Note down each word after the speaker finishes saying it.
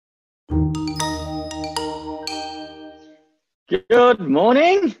Good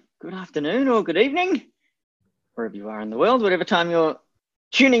morning, good afternoon, or good evening, wherever you are in the world, whatever time you're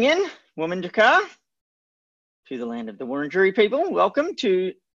tuning in. Wominjaka, to the land of the Wurundjeri people. Welcome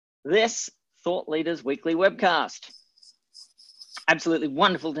to this Thought Leaders Weekly Webcast. Absolutely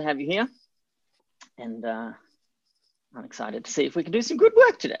wonderful to have you here. And I'm excited to see if we can do some good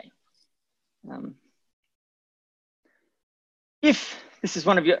work today. If this is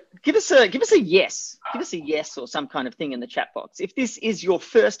one of your, give us a yes. Give us a yes or some kind of thing in the chat box. If this is your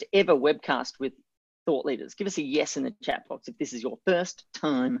first ever webcast with Thought Leaders, give us a yes in the chat box if this is your first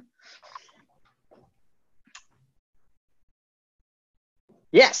time.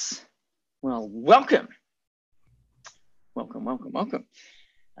 Yes. Well, welcome. Welcome, welcome, welcome.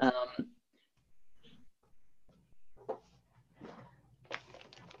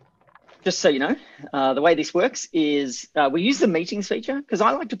 Just so you know, the way this works is we use the meetings feature because I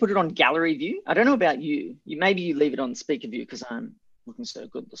like to put it on gallery view. I don't know about you. Maybe you leave it on speaker view because I'm looking so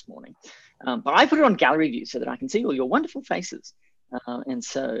good this morning. But I put it on gallery view so that I can see all your wonderful faces. And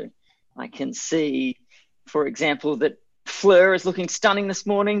so I can see, for example, that Fleur is looking stunning this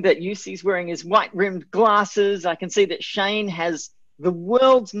morning, that Yusi's wearing his white-rimmed glasses. I can see that Shane has the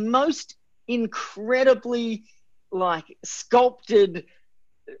world's most incredibly sculpted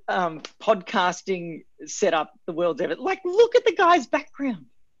podcasting setup the world's ever. Look at the guy's background.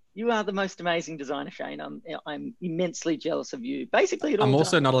 You are the most amazing designer, Shane. I'm immensely jealous of you. Basically, I'm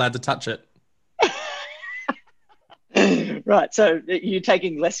also not allowed to touch it. Right. So you're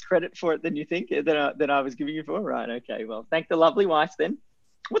taking less credit for it than you think than I was giving you for. Right. Okay. Well, thank the lovely wife then.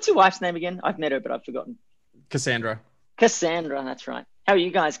 What's your wife's name again? I've met her, but I've forgotten. Cassandra. Cassandra. That's right. How are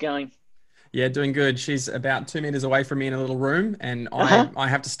you guys going? Yeah, doing good. She's about 2 meters away from me in a little room, and I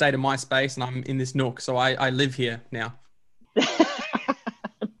have to stay to my space, and I'm in this nook, so I live here now.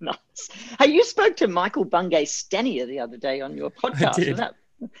 Nice. Hey, you spoke to Michael Bungay Stanier the other day on your podcast. I did. That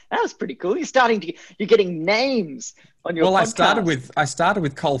was pretty cool. You're getting names on your podcast. I started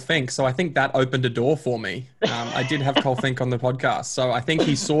with Col Fink, so I think that opened a door for me. I did have Col Fink on the podcast, so I think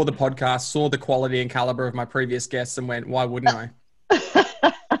he saw the podcast, saw the quality and caliber of my previous guests, and went, "Why wouldn't I?"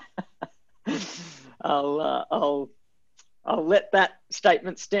 I'll let that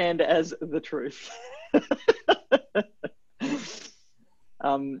statement stand as the truth.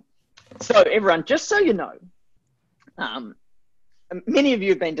 So everyone, just so you know, many of you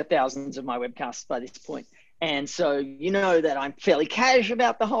have been to thousands of my webcasts by this point, and so you know that I'm fairly cash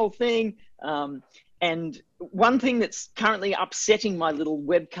about the whole thing. And one thing that's currently upsetting my little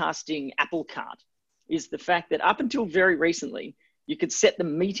webcasting apple cart is the fact that up until very recently, you could set the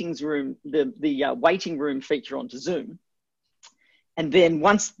meetings room, the waiting room feature onto Zoom. And then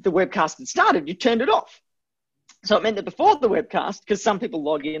once the webcast had started, you turned it off. So it meant that before the webcast, because some people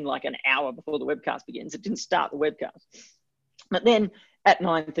log in like an hour before the webcast begins, it didn't start the webcast. But then at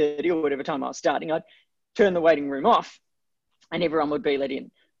 9:30 or whatever time I was starting, I'd turn the waiting room off and everyone would be let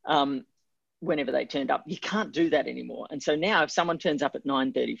in whenever they turned up. You can't do that anymore. And so now if someone turns up at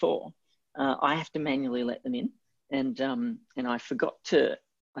 9:34, I have to manually let them in. And I forgot to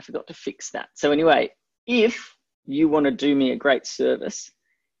fix that. So anyway, if you want to do me a great service,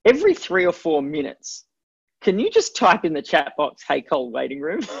 every 3 or 4 minutes, can you just type in the chat box, "Hey Cole, waiting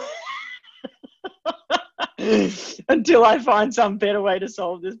room," until I find some better way to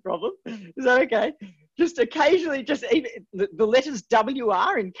solve this problem? Is that okay? Just occasionally, just even the letters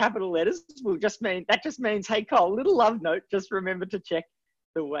WR in capital letters just means, "Hey Cole, little love note, just remember to check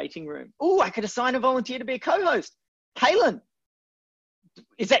the waiting room." Oh, I could assign a volunteer to be a co-host. Kaylin,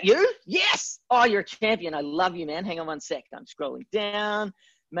 is that you? Yes. Oh, you're a champion. I love you, man. Hang on one sec. I'm scrolling down.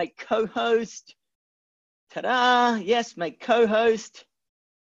 Make co-host. Ta-da. Yes, make co-host.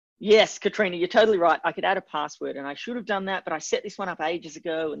 Yes, Katrina, you're totally right. I could add a password and I should have done that, but I set this one up ages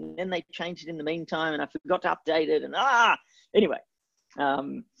ago and then they changed it in the meantime and I forgot to update it anyway.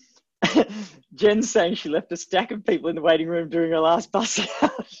 Jen's saying she left a stack of people in the waiting room during her last bus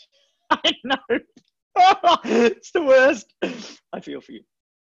out. I know. Oh, it's the worst. I feel for you.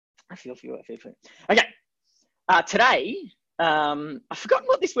 Okay. Today, I've forgotten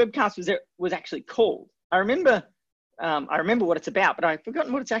what this webcast was actually called. I remember what it's about, but I've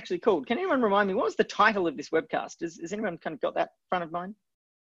forgotten what it's actually called. Can anyone remind me? What was the title of this webcast? Has anyone kind of got that front of mind?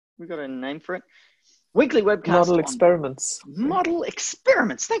 We've got a name for it. Weekly webcast. Model experiments. Model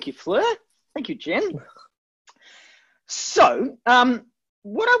experiments. Thank you, Fleur. Thank you, Jen. So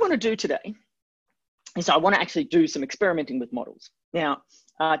what I want to do today is I want to actually do some experimenting with models. Now,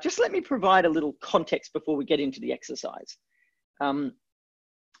 just let me provide a little context before we get into the exercise. One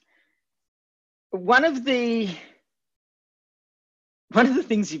of the one of the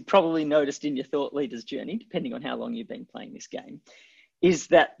things you've probably noticed in your thought leader's journey, depending on how long you've been playing this game, is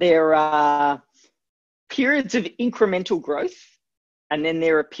that there are periods of incremental growth, and then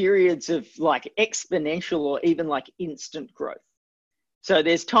there are periods of like exponential or even like instant growth. So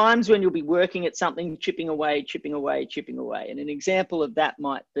there's times when you'll be working at something, chipping away, chipping away, chipping away. And an example of that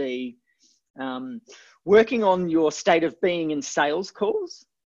might be working on your state of being in sales calls.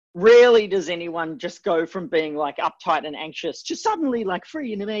 Rarely does anyone just go from being like uptight and anxious to suddenly like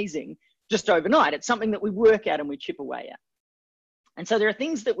free and amazing just overnight. It's something that we work at and we chip away at. And so there are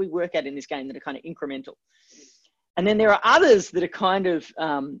things that we work at in this game that are kind of incremental. And then there are others that are kind of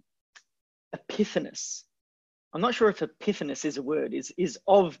epiphanous. I'm not sure if epiphanous is a word, is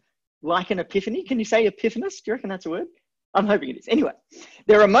of like an epiphany. Can you say epiphanous? Do you reckon that's a word? I'm hoping it is. Anyway,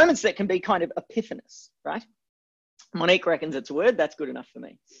 there are moments that can be kind of epiphanous, right? Monique reckons it's a word. That's good enough for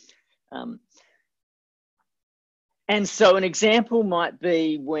me. And so an example might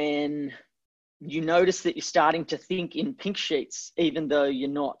be when you notice that you're starting to think in pink sheets, even though you're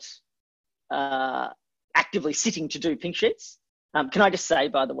not actively sitting to do pink sheets. Can I just say,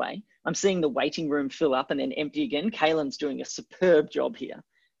 by the way, I'm seeing the waiting room fill up and then empty again. Kaylin's doing a superb job here.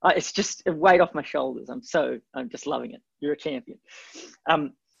 It's just a weight off my shoulders. I'm just loving it. You're a champion.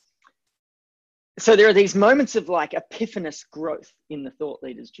 So there are these moments of like epiphanous growth in the thought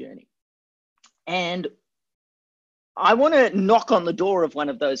leader's journey. And I want to knock on the door of one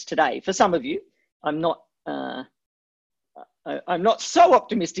of those today. For some of you, I'm not so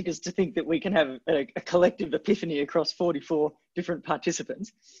optimistic as to think that we can have a collective epiphany across 44 different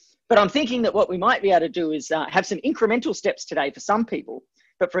participants. But I'm thinking that what we might be able to do is have some incremental steps today for some people.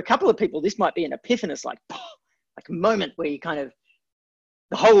 But for a couple of people, this might be an epiphanous, like a moment where you kind of,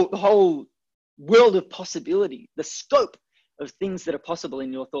 the whole world of possibility, the scope of things that are possible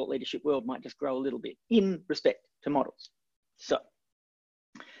in your thought leadership world might just grow a little bit in respect to models. So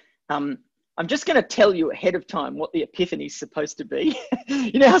I'm just going to tell you ahead of time what the epiphany is supposed to be.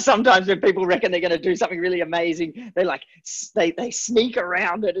 You know how sometimes when people reckon they're going to do something really amazing, they sneak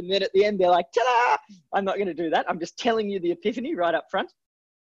around it, and then at the end they're like, ta-da! I'm not going to do that. I'm just telling you the epiphany right up front.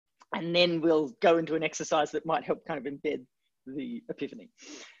 And then we'll go into an exercise that might help kind of embed the epiphany.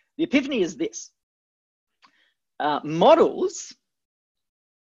 The epiphany is this. Models,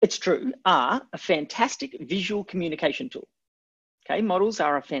 it's true, are a fantastic visual communication tool. Okay, models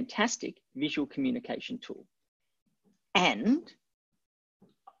are a fantastic visual communication tool. And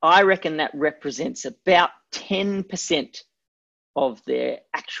I reckon that represents about 10% of their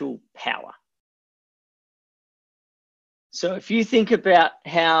actual power. So if you think about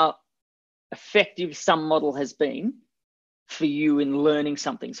how effective some model has been for you in learning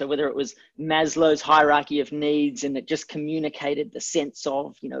something, so whether it was Maslow's hierarchy of needs and it just communicated the sense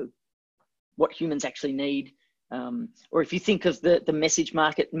of, you know, what humans actually need, or if you think of the message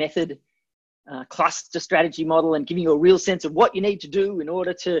market method, cluster strategy model, and giving you a real sense of what you need to do in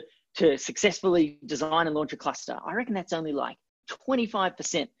order to successfully design and launch a cluster, I reckon that's only like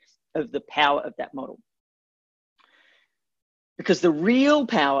 25% of the power of that model. Because the real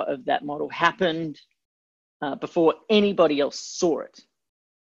power of that model happened before anybody else saw it.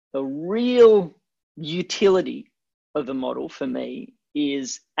 The real utility of a model for me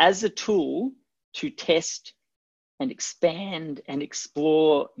is as a tool to test and expand and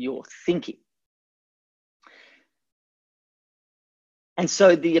explore your thinking. And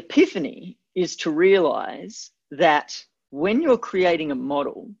so the epiphany is to realize that when you're creating a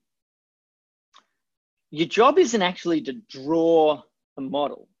model, your job isn't actually to draw a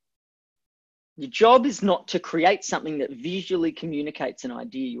model. Your job is not to create something that visually communicates an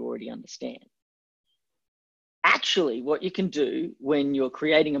idea you already understand. Actually, what you can do when you're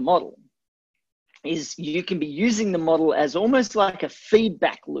creating a model is you can be using the model as almost like a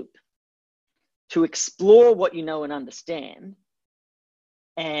feedback loop to explore what you know and understand,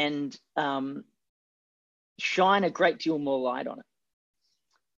 and shine a great deal more light on it.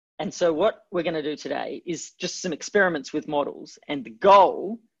 And so what we're going to do today is just some experiments with models. And the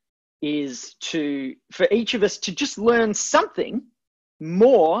goal is for each of us to just learn something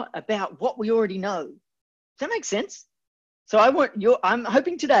more about what we already know. Does that make sense? So I'm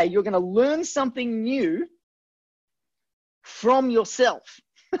hoping today you're going to learn something new from yourself.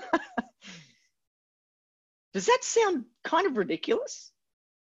 Does that sound kind of ridiculous?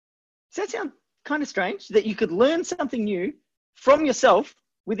 Does that sound kind of strange that you could learn something new from yourself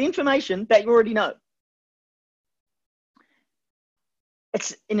with information that you already know?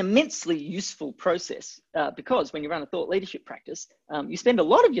 It's an immensely useful process because when you run a thought leadership practice, you spend a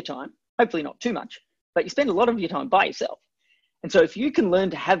lot of your time, hopefully not too much, but you spend a lot of your time by yourself. And so if you can learn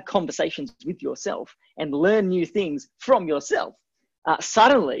to have conversations with yourself and learn new things from yourself,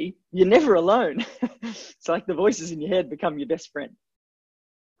 suddenly you're never alone. It's like the voices in your head become your best friend.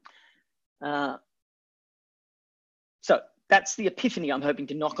 So that's the epiphany I'm hoping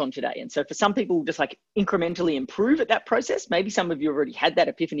to knock on today. And so for some people, just like incrementally improve at that process. Maybe some of you already had that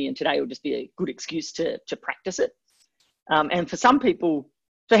epiphany, and today will just be a good excuse to practice it. And for some people,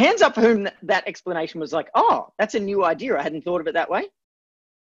 so hands up for whom that explanation was like, oh, that's a new idea. I hadn't thought of it that way.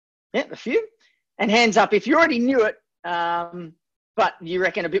 Yeah, a few. And hands up if you already knew it, but you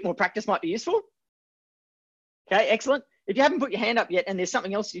reckon a bit more practice might be useful. Okay, excellent. If you haven't put your hand up yet and there's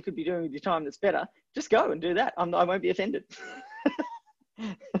something else you could be doing with your time that's better, just go and do that. I won't be offended.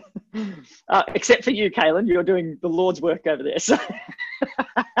 Except for you, Kaylin, you're doing the Lord's work over there. So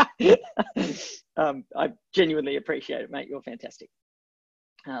I genuinely appreciate it, mate. You're fantastic.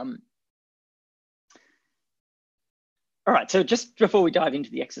 All right, so just before we dive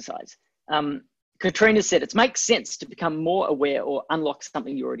into the exercise, Katrina said it makes sense to become more aware or unlock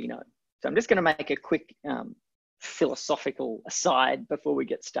something you already know. So I'm just going to make a quick philosophical aside before we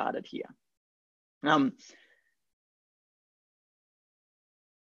get started here.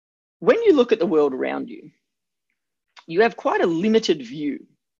 When you look at the world around you, you have quite a limited view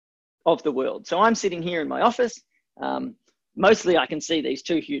of the world. So I'm sitting here in my office. Mostly I can see these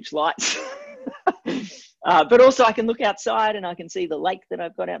two huge lights, but also I can look outside and I can see the lake that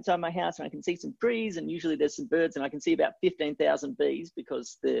I've got outside my house, and I can see some trees, and usually there's some birds, and I can see about 15,000 bees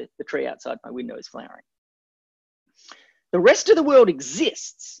because the tree outside my window is flowering. The rest of the world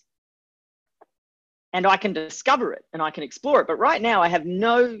exists, and I can discover it and I can explore it. But right now I have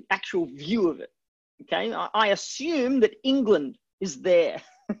no actual view of it. Okay. I assume that England is there,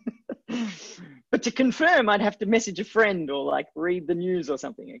 but to confirm, I'd have to message a friend or like read the news or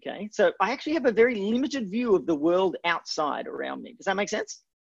something. Okay. So I actually have a very limited view of the world outside around me. Does that make sense?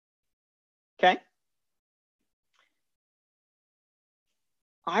 Okay.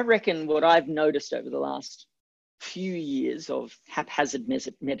 I reckon what I've noticed over the last few years of haphazard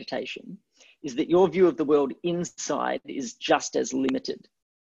meditation is that your view of the world inside is just as limited.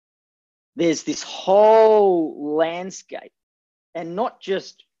 There's this whole landscape, and not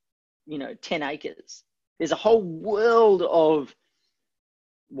just, 10 acres. There's a whole world of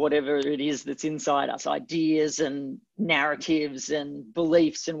whatever it is that's inside us, ideas and narratives and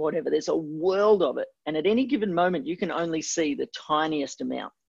beliefs and whatever. There's a world of it. And at any given moment, you can only see the tiniest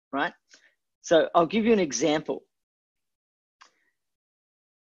amount, right? So I'll give you an example.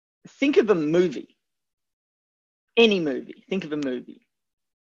 Think of a movie, any movie. Think of a movie.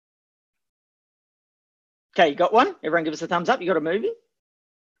 Okay, you got one? Everyone give us a thumbs up. You got a movie?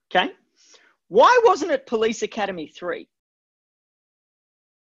 Okay. Why wasn't it Police Academy 3?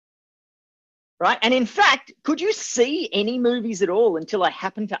 Right? And in fact, could you see any movies at all until I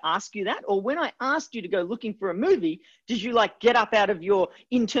happened to ask you that? Or when I asked you to go looking for a movie, did you like get up out of your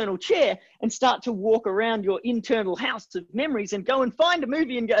internal chair and start to walk around your internal house of memories and go and find a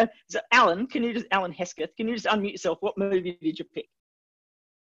movie and go, so Alan Hesketh, can you just unmute yourself? What movie did you pick?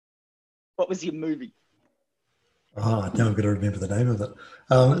 What was your movie? Oh, now I've got to remember the name of it.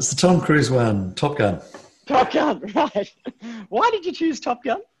 It's the Tom Cruise one, Top Gun. Top Gun, right. Why did you choose Top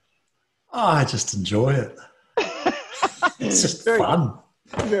Gun? Oh, I just enjoy it. It's just Very fun.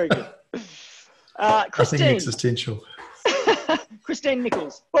 Good. Very good. Christine. Nothing existential. Christine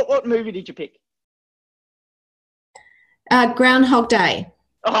Nichols, what movie did you pick? Groundhog Day.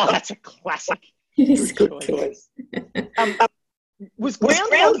 Oh, that's a classic. It is a good choice. Was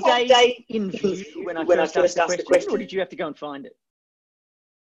Groundhog Day in view when I first asked the question, or did you have to go and find it?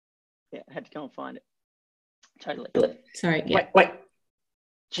 Yeah, I had to go and find it. Totally. Sorry. Yeah. Wait.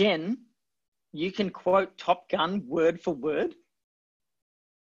 Jen, you can quote Top Gun word for word?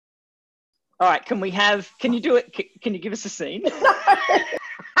 All right, can you do it? Can you give us a scene?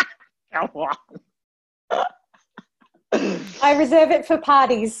 Come on. I reserve it for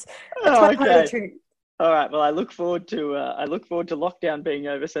parties. That's my party trick. All right. Well, I look forward to lockdown being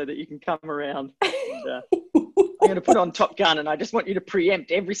over so that you can come around. And, I'm going to put on Top Gun, and I just want you to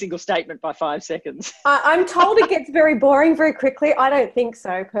preempt every single statement by 5 seconds. I'm told it gets very boring very quickly. I don't think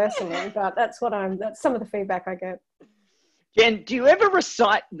so personally, but that's some of the feedback I get. Jen, do you ever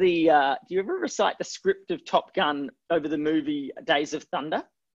recite the script of Top Gun over the movie Days of Thunder?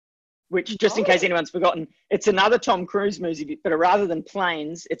 Which, just in case anyone's forgotten, it's another Tom Cruise movie, but rather than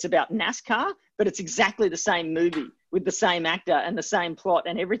planes, it's about NASCAR, but it's exactly the same movie with the same actor and the same plot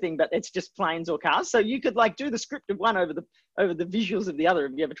and everything, but it's just planes or cars. So you could like do the script of one over the visuals of the other.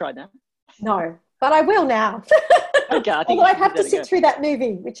 Have you ever tried that? No, but I will now. Okay, although I'd have to sit through that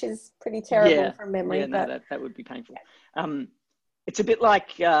movie, which is pretty terrible from memory. Yeah, no, that would be painful. It's a bit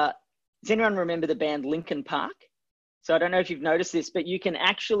like, does anyone remember the band Linkin Park? So I don't know if you've noticed this, but you can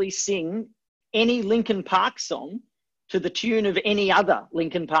actually sing any Linkin Park song to the tune of any other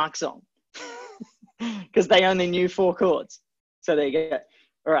Linkin Park song because they only knew 4 chords. So there you go.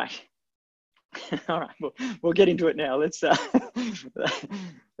 All right. All right, we'll get into it now. Let's go.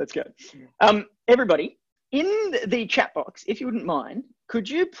 Everybody, in the chat box, if you wouldn't mind, could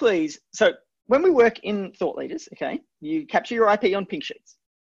you please, so when we work in Thought Leaders, okay, you capture your IP on pink sheets.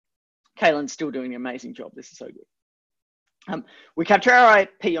 Kaylin's still doing an amazing job. This is so good. We capture our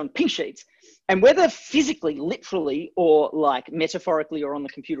IP on pink sheets, and whether physically, literally, or like metaphorically or on the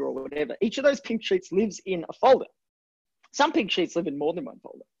computer or whatever, each of those pink sheets lives in a folder. Some pink sheets live in more than one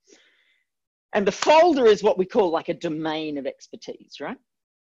folder. And the folder is what we call like a domain of expertise, right?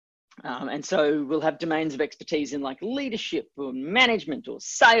 And so we'll have domains of expertise in like leadership or management or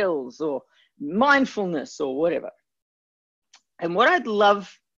sales or mindfulness or whatever. And what I'd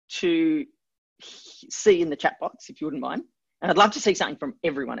love to see in the chat box, if you wouldn't mind, and I'd love to see something from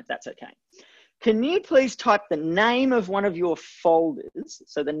everyone if that's okay. Can you please type the name of one of your folders,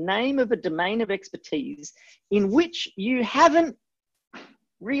 so the name of a domain of expertise in which you haven't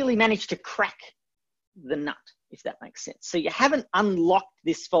really managed to crack the nut, if that makes sense. So you haven't unlocked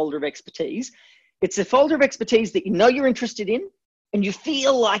this folder of expertise. It's a folder of expertise that you know you're interested in and you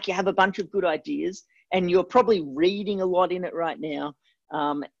feel like you have a bunch of good ideas and you're probably reading a lot in it right now,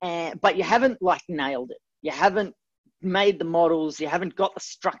 but you haven't like nailed it. You haven't made the models, you haven't got the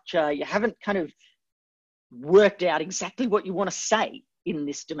structure, you haven't kind of worked out exactly what you want to say in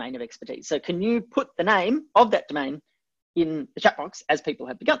this domain of expertise. So can you put the name of that domain in the chat box as people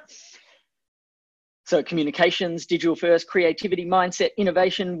have begun? So communications, digital first, creativity, mindset,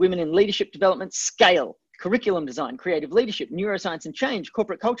 innovation, women in leadership development, scale, curriculum design, creative leadership, neuroscience and change,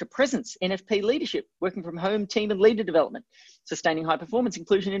 corporate culture, presence, NFP leadership, working from home, team and leader development, sustaining high performance,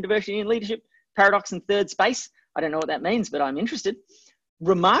 inclusion and diversity in leadership, paradox and third space. I don't know what that means, but I'm interested.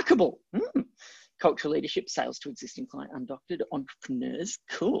 Remarkable. Cultural leadership, sales to existing client, undoctored entrepreneurs.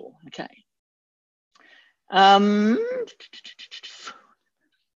 Cool. Okay.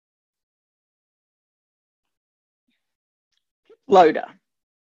 Loader.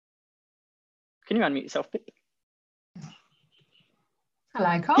 Can you unmute yourself, Pip?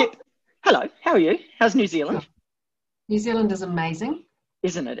 Hello, Col. Pip. Hello, how are you? How's New Zealand? New Zealand is amazing.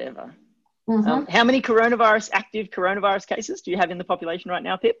 Isn't it ever? Mm-hmm. How many active coronavirus cases do you have in the population right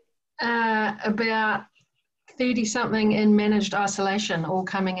now, Pip? About 30-something in managed isolation, all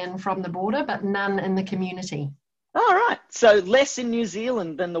coming in from the border, but none in the community. All right. So less in New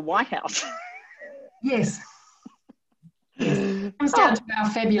Zealand than the White House. Yes. Yes. It comes down to our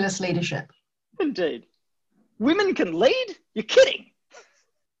fabulous leadership. Indeed. Women can lead? You're kidding.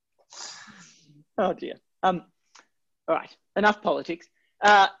 Oh, dear. All right. Enough politics.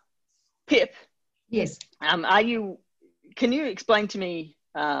 Pip. Yes. Can you explain to me,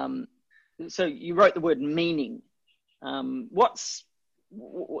 so you wrote the word meaning. Can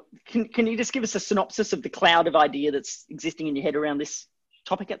you just give us a synopsis of the cloud of idea that's existing in your head around this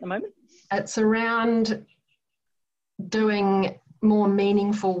topic at the moment? It's around doing more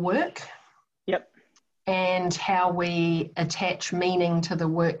meaningful work. Yep. And how we attach meaning to the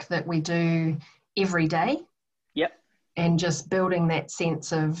work that we do every day. Yep. And just building that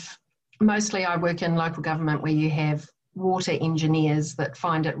sense of, mostly I work in local government where you have water engineers that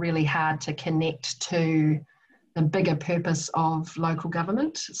find it really hard to connect to the bigger purpose of local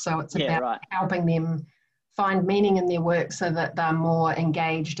government. So it's about helping them find meaning in their work so that they're more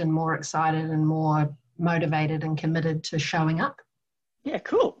engaged and more excited and more motivated and committed to showing up. Yeah,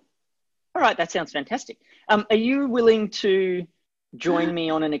 cool. All right, that sounds fantastic. Are you willing to join me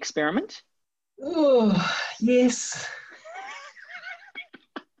on an experiment? Oh, yes.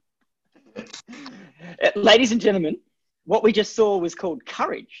 Ladies and gentlemen, what we just saw was called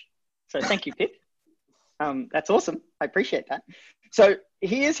courage. So thank you, Pip. That's awesome. I appreciate that. So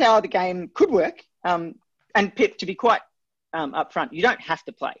here's how the game could work. And Pip, to be quite upfront, you don't have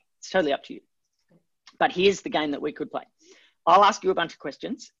to play. It's totally up to you. But here's the game that we could play. I'll ask you a bunch of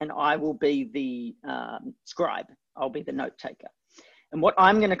questions and I will be the scribe. I'll be the note taker. And what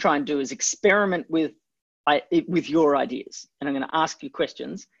I'm going to try and do is experiment with your ideas. And I'm going to ask you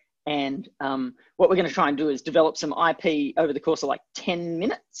questions. And what we're going to try and do is develop some IP over the course of like 10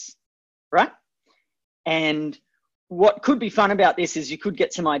 minutes, right? And what could be fun about this is you could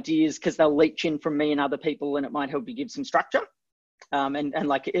get some ideas because they'll leach in from me and other people and it might help you give some structure. And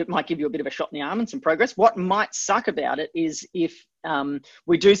like it might give you a bit of a shot in the arm and some progress. What might suck about it is if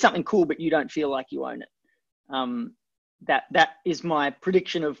we do something cool, but you don't feel like you own it. That is my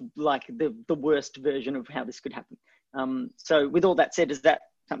prediction of like the worst version of how this could happen. So with all that said, is that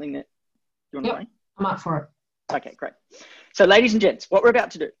something that you want to play? I'm up for it. Okay, great. So ladies and gents, what we're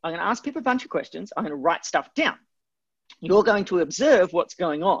about to do, I'm going to ask people a bunch of questions. I'm going to write stuff down. You're going to observe what's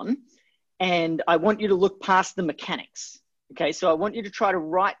going on, and I want you to look past the mechanics. Okay, so I want you to try to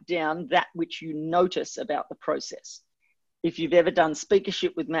write down that which you notice about the process. If you've ever done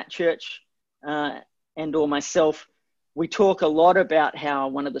speakership with Matt Church and or myself, we talk a lot about how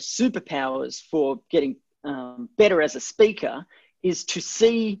one of the superpowers for getting better as a speaker is to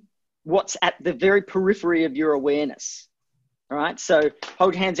see what's at the very periphery of your awareness. All right, so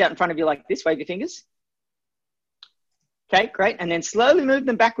hold your hands out in front of you like this, wave your fingers. Okay, great. And then slowly move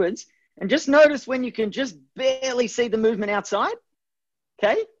them backwards and just notice when you can just barely see the movement outside.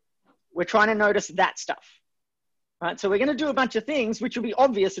 Okay, we're trying to notice that stuff. All right, so we're going to do a bunch of things which will be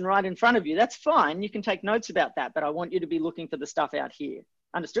obvious and right in front of you. That's fine. You can take notes about that, but I want you to be looking for the stuff out here.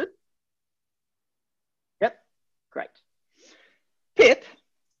 Understood? Yep, great. Pip,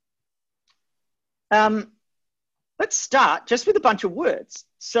 let's start just with a bunch of words.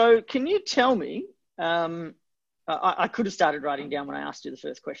 So can you tell me, I could have started writing down when I asked you the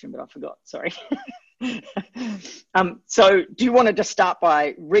first question, but I forgot, sorry. So do you want to just start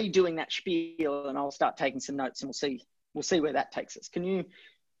by redoing that spiel, and I'll start taking some notes, and we'll see where that takes us. Can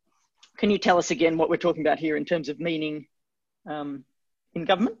you tell us again what we're talking about here in terms of meaning in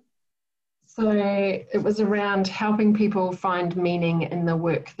government? So it was around helping people find meaning in the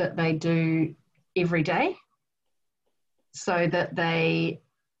work that they do every day, so that they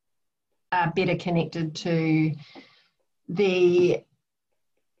are better connected to the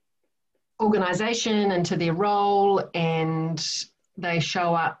organisation and to their role, and they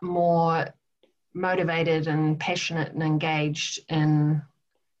show up more motivated and passionate and engaged in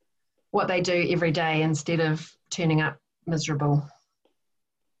what they do every day instead of turning up miserable.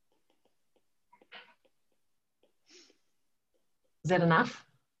 Is that enough?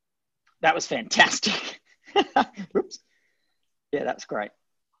 That was fantastic. Oops. Yeah, that's great.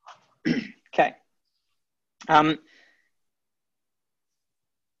 Okay.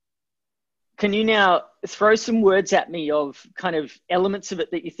 Can you now throw some words at me of kind of elements of it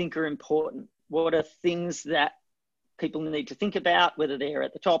that you think are important? What are things that people need to think about, whether they're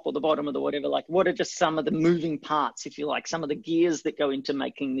at the top or the bottom or the whatever? Like, what are just some of the moving parts, if you like, some of the gears that go into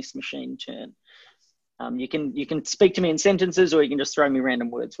making this machine turn? You can speak to me in sentences, or you can just throw me random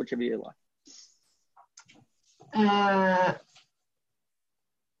words, whichever you like.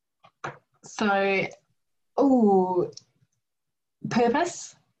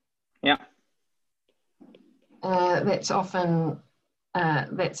 Purpose. Yeah. That's often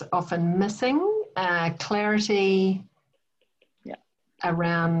missing. Clarity. Yeah.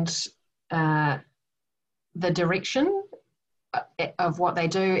 Around the direction of what they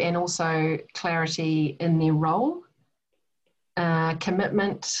do, and also clarity in their role.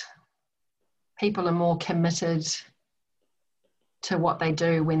 Commitment. People are more committed to what they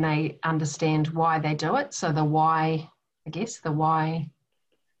do when they understand why they do it. So the why, I guess, the why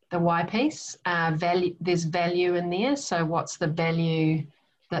piece. Value, there's value in there. So what's the value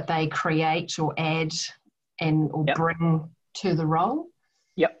that they create or add or yep. bring to the role?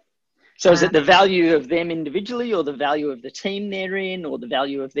 Yep. So is it the value of them individually, or the value of the team they're in, or the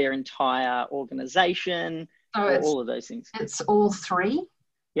value of their entire organization, or all of those things? It's all three.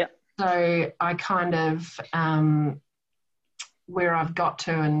 Yep. So I kind of, where I've got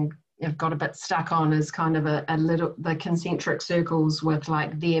to and I've got a bit stuck on is kind of a little, the concentric circles with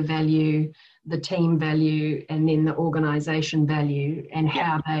like their value, the team value, and then the organization value, and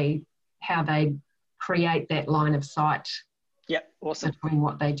how they create that line of sight. Yep. Awesome. Between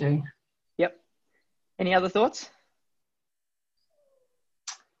what they do. Yep. Any other thoughts?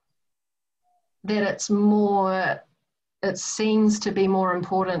 That it seems to be more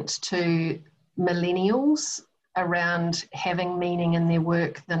important to millennials around having meaning in their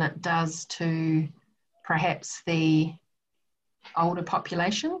work than it does to perhaps the older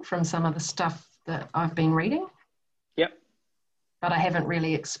population, from some of the stuff that I've been reading. Yep. But I haven't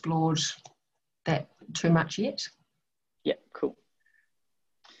really explored that too much yet. Yep, cool.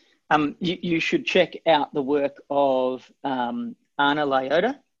 You should check out the work of Anna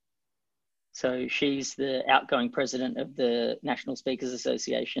Lyota. So she's the outgoing president of the National Speakers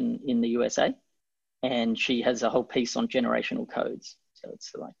Association in the USA. And she has a whole piece on generational codes. So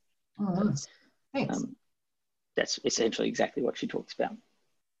it's like, oh, nice. Thanks. That's essentially exactly what she talks about.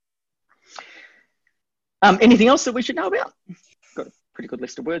 Anything else that we should know about? Got a pretty good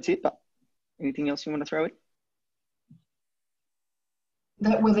list of words here, but anything else you want to throw in?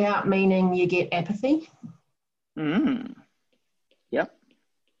 That without meaning, you get apathy. Yep.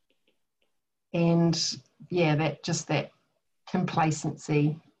 And yeah, that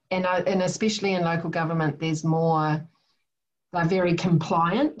complacency and especially in local government, there's more, they're very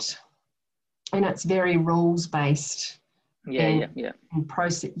compliant, and it's very rules based. Yeah. And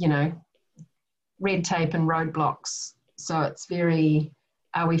process, red tape and roadblocks. So it's very,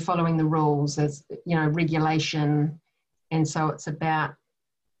 are we following the rules, as regulation? And so it's about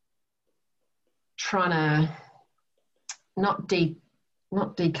trying to not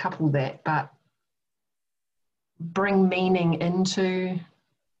decouple that, but bring meaning into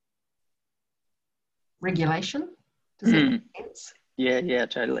regulation. Does that make sense? Yeah,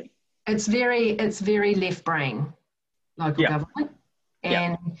 totally. It's very left brain, local government,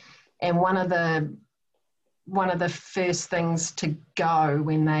 and one of the first things to go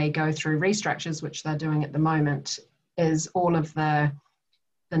when they go through restructures, which they're doing at the moment, is all of the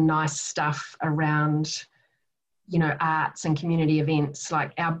nice stuff around arts and community events.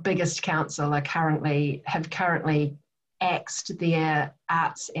 Like our biggest council have currently axed their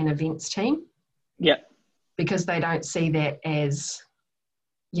arts and events team. Yep. Because they don't see that as,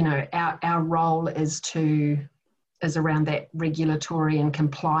 our role is around that regulatory and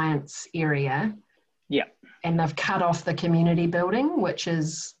compliance area. Yeah. And they've cut off the community building, which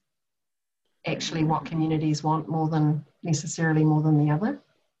is actually what communities want more than the other.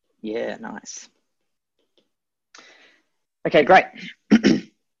 Yeah, nice. Okay, great.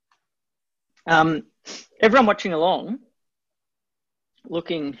 Everyone watching along,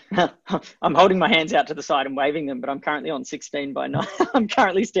 looking, I'm holding my hands out to the side and waving them, but I'm currently on 16 by 9. I'm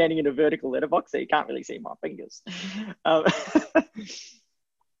currently standing in a vertical letterbox, so you can't really see my fingers.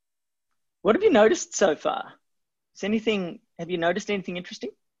 What have you noticed so far? Have you noticed anything interesting?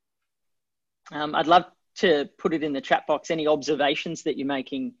 I'd love to put it in the chat box, any observations that you're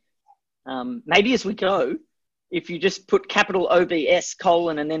making. Maybe as we go, if you just put capital OBS :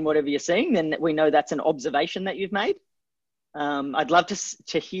 and then whatever you're seeing, then we know that's an observation that you've made. I'd love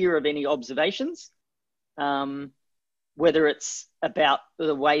to hear of any observations, whether it's about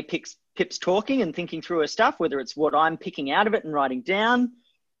the way Pip's talking and thinking through her stuff, whether it's what I'm picking out of it and writing down.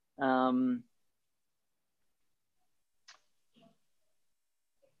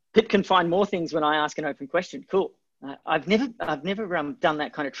 Pip can find more things when I ask an open question. Cool. I've never done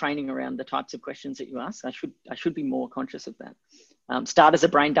that kind of training around the types of questions that you ask. I should be more conscious of that. Start as a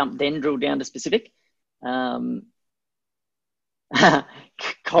brain dump, then drill down to specific. Cole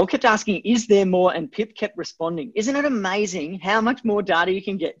kept asking, is there more? And Pip kept responding. Isn't it amazing how much more data you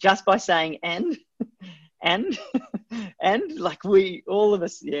can get just by saying and like all of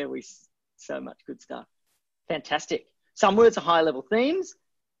us, so much good stuff. Fantastic. Some words are high level themes.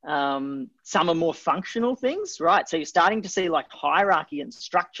 Some are more functional things, right? So you're starting to see like hierarchy and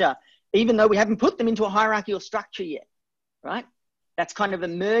structure, even though we haven't put them into a hierarchy or structure yet, right? That's kind of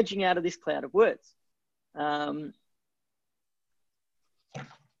emerging out of this cloud of words.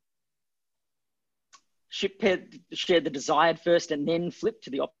 Ship shared the desired first and then flip to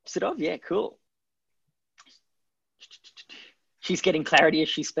the opposite of. Yeah, cool. She's getting clarity as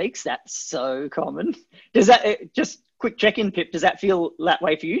she speaks. That's so common. Does that, just quick check-in, Pip, does that feel that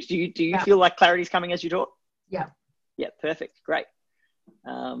way for you? Do you feel like clarity's coming as you talk? Yeah. Yeah, perfect. Great.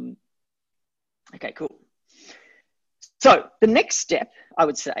 Okay, cool. So the next step, I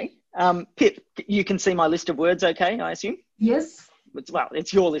would say, Pip, you can see my list of words okay, I assume? Yes. Well,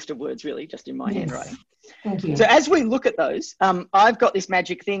 it's your list of words, really, just in my handwriting. Thank you. So as we look at those, I've got this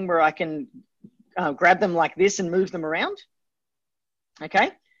magic thing where I can grab them like this and move them around.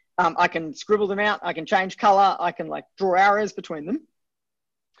 Okay. I can scribble them out. I can change color. I can like draw arrows between them.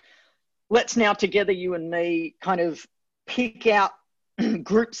 Let's now together, you and me, kind of pick out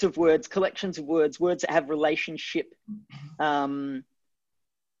groups of words, collections of words, words that have relationship, that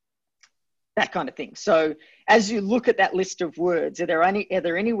kind of thing. So as you look at that list of words, are there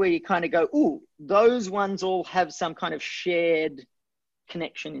any where you kind of go, ooh, those ones all have some kind of shared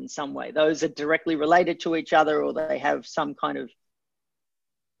connection in some way? Those are directly related to each other, or they have some kind of,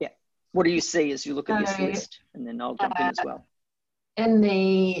 what do you see as you look at this list? And then I'll jump in as well.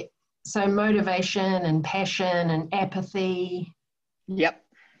 So motivation and passion and apathy. Yep.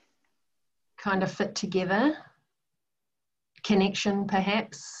 Kind of fit together. Connection,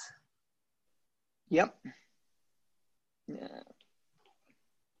 perhaps. Yep. Yeah.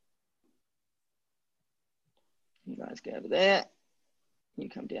 You guys go over there. You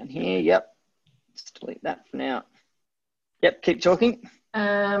come down here. Yep. Let's delete that for now. Yep. Keep talking.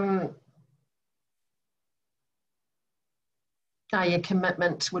 Your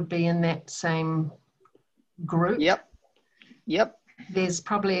commitment would be in that same group. Yep. There's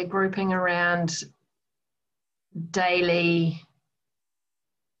probably a grouping around daily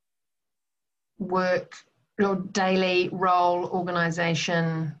work or daily role,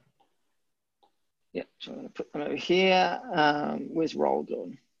 organisation, Yep, so I'm going to put them over here. Where's roll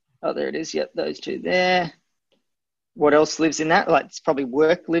gone? Oh, there it is. Yep, those two there. What else lives in that? Like, it's probably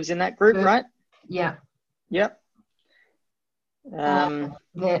work lives in that group, right? Yeah. Yep.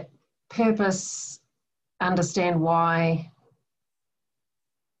 That purpose, understand why.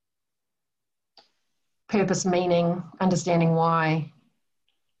 Purpose, meaning, understanding why.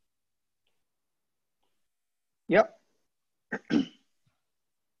 Yep.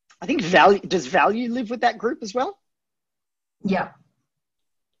 I think value, does value live with that group as well? Yeah.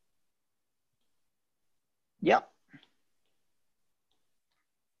 Yep.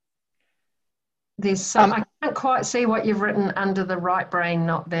 There's some, I can't quite see what you've written under the right brain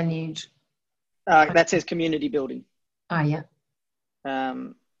not valued. That says community building. Oh, yeah.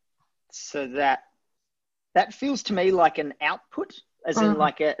 So that feels to me like an output, as in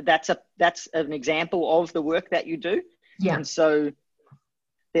like that's an example of the work that you do. Yeah. And so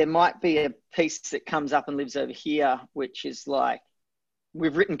there might be a piece that comes up and lives over here, which is like,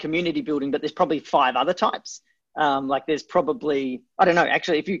 we've written community building, but there's probably 5 other types. Like there's probably, I don't know,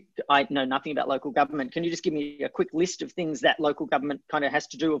 actually, I know nothing about local government. Can you just give me a quick list of things that local government kind of has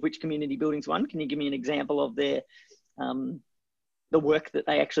to do, of which community building's one? Can you give me an example of their, the work that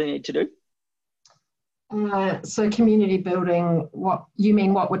they actually need to do? So community building, what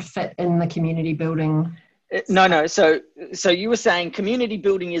would fit in the community building? No. So you were saying community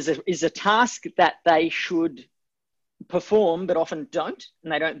building is a task that they should perform, but often don't,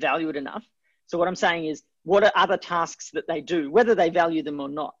 and they don't value it enough. So what I'm saying is, what are other tasks that they do, whether they value them or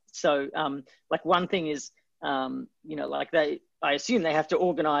not? So like one thing is, like I assume they have to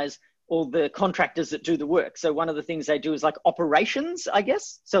organize all the contractors that do the work. So one of the things they do is like operations, I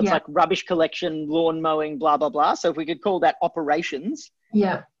guess. So it's like rubbish collection, lawn mowing, blah, blah, blah. So if we could call that operations.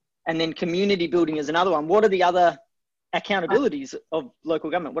 Yeah. And then community building is another one. What are the other accountabilities of local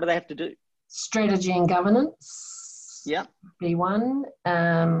government? What do they have to do? Strategy and governance. Yeah. Be one.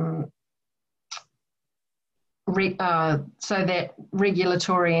 So that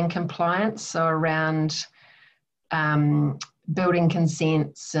regulatory and compliance, so around building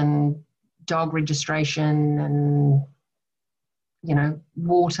consents and dog registration and,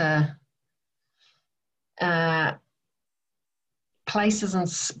 water, places and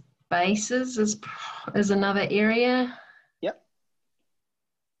spaces is another area. Yep.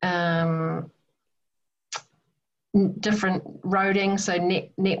 Different roading, so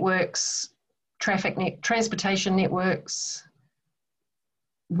networks, transportation networks,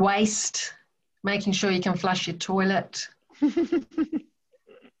 waste, making sure you can flush your toilet,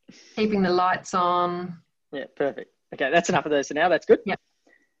 keeping the lights on. Yeah, perfect. Okay, that's enough of those for now. That's good. Yeah.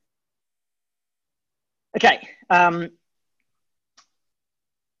 Okay.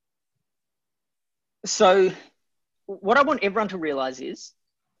 So what I want everyone to realize is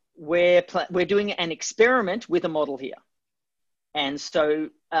we're doing an experiment with a model here. And so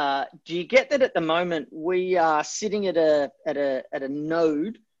do you get that at the moment we are sitting at a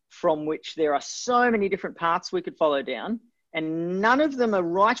node from which there are so many different paths we could follow down, and none of them are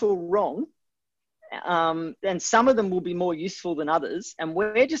right or wrong. And some of them will be more useful than others. And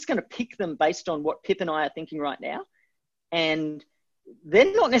we're just going to pick them based on what Pip and I are thinking right now. And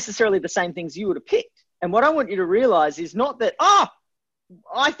they're not necessarily the same things you would have picked. And what I want you to realize is not that,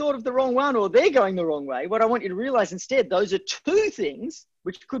 I thought of the wrong one or they're going the wrong way. What I want you to realize instead, those are 2 things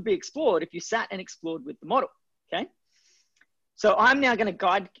which could be explored if you sat and explored with the model, okay? So I'm now going to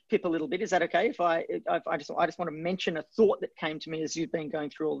guide Pip a little bit. Is that okay? If I just want to mention a thought that came to me as you've been going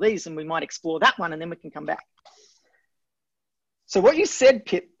through all these, and we might explore that one and then we can come back. So what you said,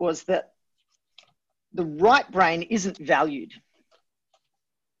 Pip, was that the right brain isn't valued.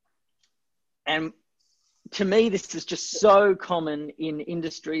 And to me, this is just so common in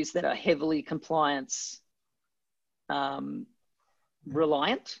industries that are heavily compliance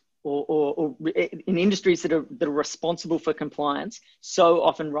reliant, or in industries that are responsible for compliance. So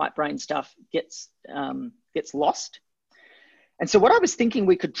often right brain stuff gets lost. And so what I was thinking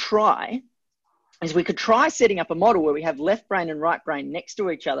we could try is setting up a model where we have left brain and right brain next to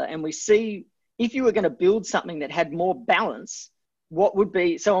each other, and we see if you were going to build something that had more balance, what would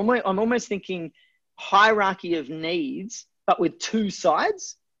be. So I'm almost thinking hierarchy of needs, but with 2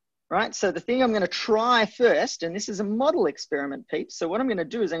 sides, right? So the thing I'm going to try first, and this is a model experiment, peeps. So what I'm going to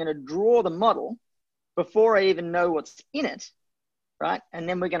do is I'm going to draw the model before I even know what's in it, right? And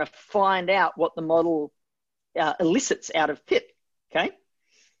then we're going to find out what the model elicits out of Pip, okay?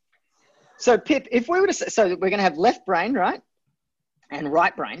 So Pip, if we were to say, so we're going to have left brain, right? And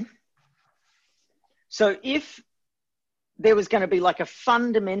right brain. So if there was going to be like a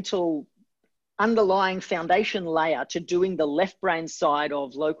fundamental underlying foundation layer to doing the left brain side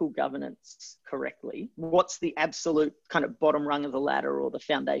of local governance correctly? What's the absolute kind of bottom rung of the ladder or the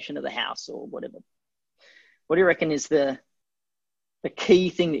foundation of the house or whatever? What do you reckon is the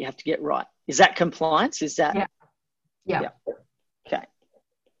key thing that you have to get right? Is that compliance? Is that? Yeah. Okay.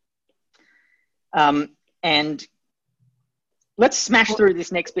 And let's smash through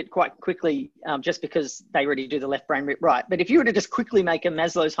this next bit quite quickly, just because they already do the left brain bit right. But if you were to just quickly make a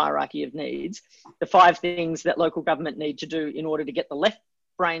Maslow's hierarchy of needs, the 5 things that local government need to do in order to get the left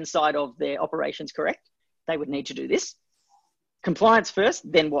brain side of their operations correct, they would need to do this. Compliance first,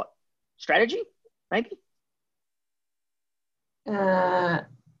 then what? Strategy, maybe? Or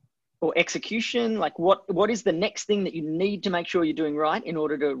execution? Like what is the next thing that you need to make sure you're doing right in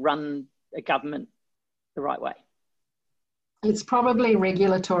order to run a government the right way? It's probably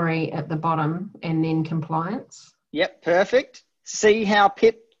regulatory at the bottom and then compliance. Yep, perfect. See how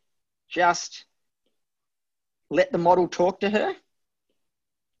Pip just let the model talk to her?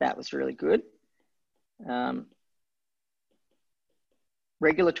 That was really good.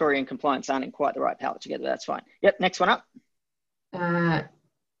 Regulatory and compliance aren't in quite the right palette together. That's fine. Yep, next one up.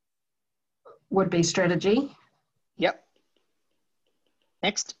 Would be strategy. Yep.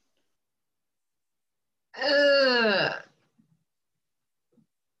 Next.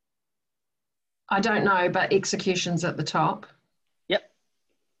 I don't know, but execution's at the top. Yep.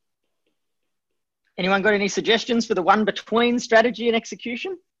 Anyone got any suggestions for the one between strategy and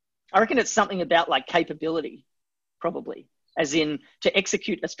execution? I reckon it's something about like capability, probably. As in, to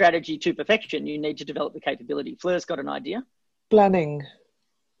execute a strategy to perfection, you need to develop the capability. Fleur's got an idea. Planning.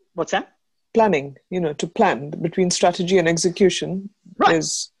 What's that? Planning, to plan between strategy and execution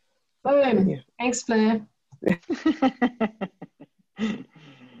is... Boom. Yeah. Thanks, Fleur.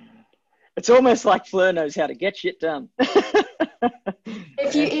 It's almost like Fleur knows how to get shit done.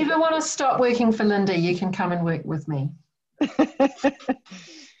 If you ever want to stop working for Linda, you can come and work with me.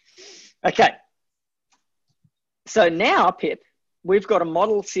 Okay. So now, Pip, we've got a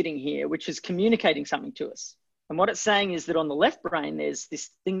model sitting here which is communicating something to us. And what it's saying is that on the left brain, there's this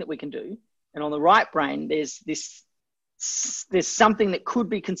thing that we can do. And on the right brain, there's something that could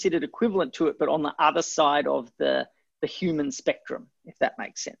be considered equivalent to it, but on the other side of the human spectrum, if that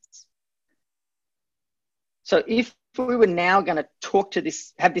makes sense. So if we were now going to talk to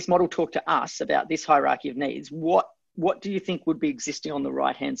this, have this model talk to us about this hierarchy of needs, what do you think would be existing on the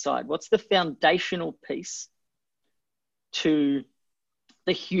right-hand side? What's the foundational piece to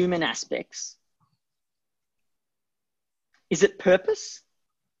the human aspects? Is it purpose?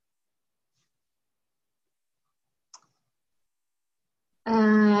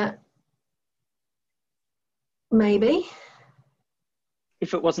 Maybe.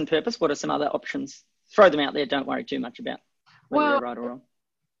 If it wasn't purpose, what are some other options? Throw them out there. Don't worry too much about whether they're right or wrong.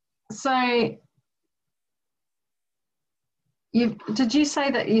 So, did you say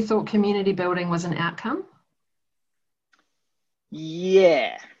that you thought community building was an outcome?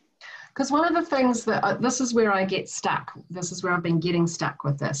 Yeah. Because one of the things that, this is where I get stuck, this is where I've been getting stuck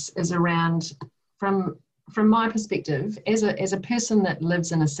with this, is around, from my perspective, as a person that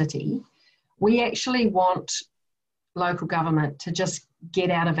lives in a city, we actually want local government to just get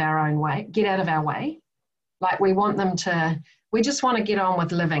out of our way. Like we want them to, we just want to get on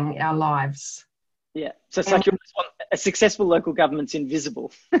with living our lives. Yeah. So it's like you want a successful local government's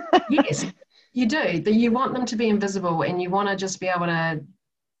invisible. Yes, you do. You want them to be invisible and you want to just be able to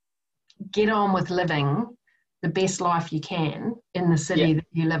get on with living the best life you can in the city that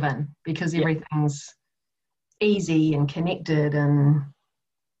you live in, because everything's easy and connected and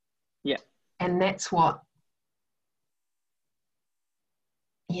that's what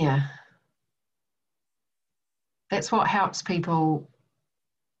that's what helps people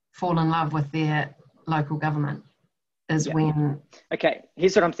fall in love with their local government is when... Okay,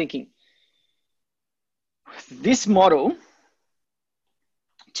 here's what I'm thinking. This model,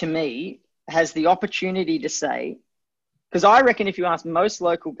 to me, has the opportunity to say, because I reckon if you ask most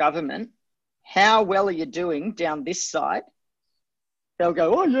local government, how well are you doing down this side? They'll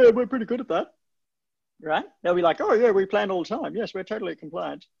go, oh yeah, we're pretty good at that. Right? They'll be like, oh yeah, we plan all the time. Yes, we're totally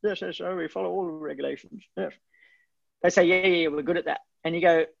compliant. Yes, oh, we follow all the regulations. Yes. They say, yeah, we're good at that. And you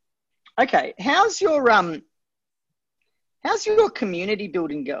go, okay, how's your community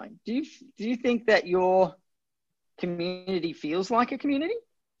building going? Do you think that your community feels like a community?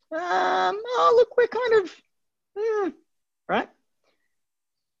 Oh, look, we're kind of, right?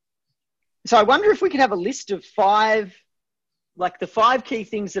 So I wonder if we could have a list of 5, like the 5 key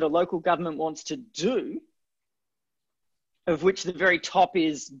things that a local government wants to do, of which the very top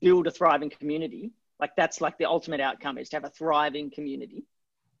is build a thriving community. Like that's like the ultimate outcome, is to have a thriving community.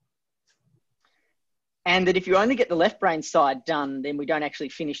 and that if you only get the left brain side done, then we don't actually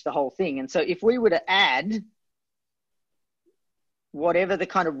finish the whole thing. And so if we were to add whatever the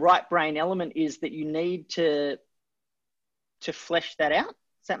kind of right brain element is that you need to flesh that out,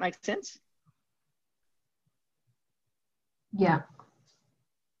 does that make sense? Yeah.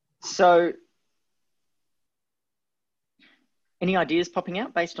 So any ideas popping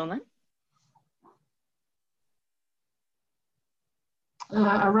out based on that?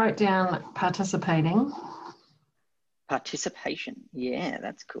 I wrote down participating. Participation. Yeah,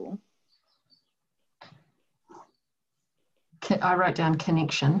 that's cool. I wrote down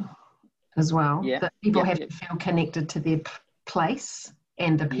connection as well. Yeah. That people Yep, have yep. to feel connected to their place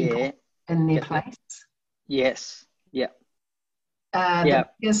and the people in their Yep, yep. place. Yes. Yeah.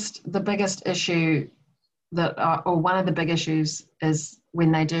 The biggest issue or one of the big issues is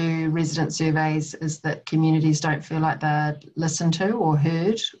when they do resident surveys is that communities don't feel like they're listened to or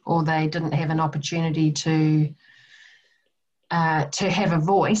heard, or they didn't have an opportunity to have a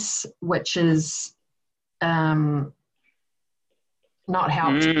voice, which is not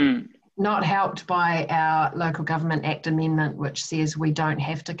helped by our Local Government Act amendment, which says we don't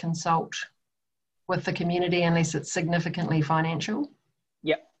have to consult with the community unless it's significantly financial.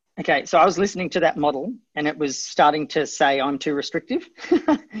 Yep. Okay, so I was listening to that model and it was starting to say I'm too restrictive.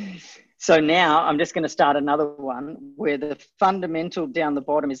 So now I'm just going to start another one where the fundamental down the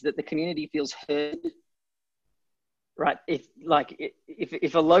bottom is that the community feels heard. Right?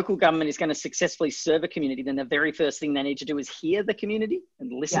 If a local government is going to successfully serve a community, then the very first thing they need to do is hear the community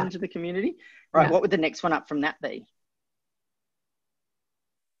and listen to the community. Right? Yeah. What would the next one up from that be?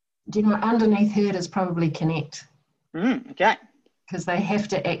 Do you know, underneath heard is probably connect. Okay. Because they have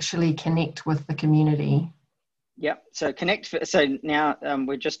to actually connect with the community. Yep. So connect. So now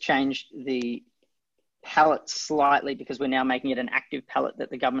we've just changed the palette slightly because we're now making it an active palette that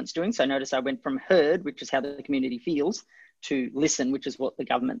the government's doing. So notice I went from heard, which is how the community feels, to listen, which is what the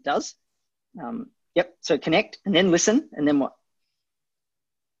government does. Yep. So connect and then listen and then what?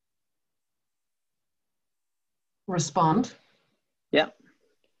 Respond. Yep.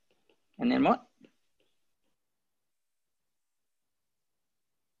 And then what?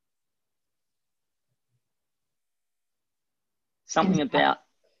 Something about...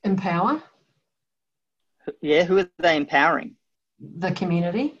 Empower. Yeah, who are they empowering? The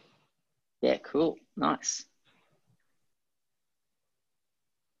community. Yeah, cool. Nice.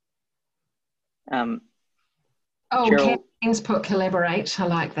 Kathleen's put collaborate. I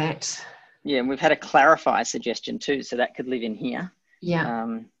like that. Yeah, and we've had a clarify suggestion too, so that could live in here.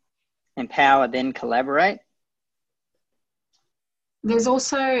 Yeah. Empower, then collaborate. There's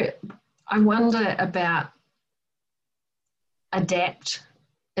also, I wonder about adapt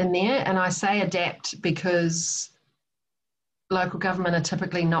in there, and I say adapt because local government are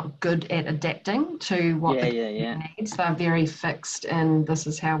typically not good at adapting to what the community needs. They're very fixed and this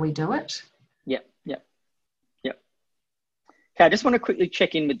is how we do it. Yep. Okay, I just want to quickly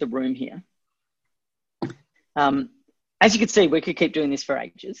check in with the room here. As you can see, we could keep doing this for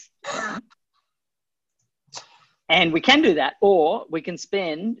ages. And we can do that, or we can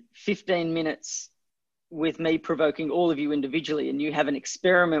spend 15 minutes with me provoking all of you individually, and you have an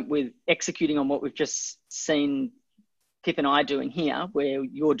experiment with executing on what we've just seen Pip and I doing here, where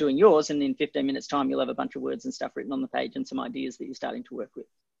you're doing yours, and in 15 minutes time, you'll have a bunch of words and stuff written on the page and some ideas that you're starting to work with.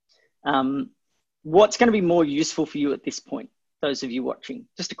 What's going to be more useful for you at this point, those of you watching?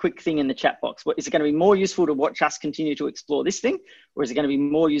 Just a quick thing in the chat box. Is it going to be more useful to watch us continue to explore this thing, or is it going to be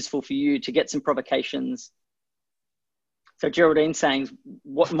more useful for you to get some provocations? So Geraldine's saying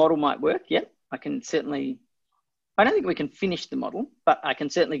what model might work. Yeah, I can certainly, I don't think we can finish the model, but I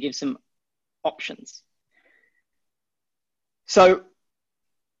can certainly give some options. So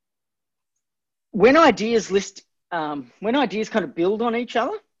when ideas kind of build on each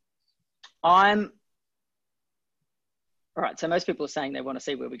other, all right, so most people are saying they want to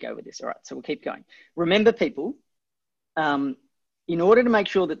see where we go with this. All right, so we'll keep going. Remember, people, in order to make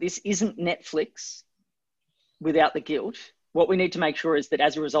sure that this isn't Netflix without the guilt, what we need to make sure is that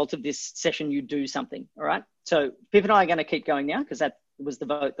as a result of this session, you do something, all right? So Pip and I are going to keep going now because that was the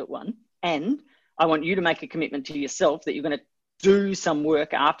vote that won. And I want you to make a commitment to yourself that you're going to do some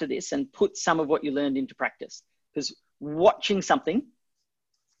work after this and put some of what you learned into practice, because watching something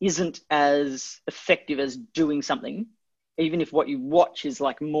isn't as effective as doing something, even if what you watch is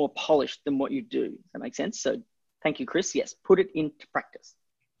like more polished than what you do. Does that make sense? So thank you, Chris. Yes, put it into practice.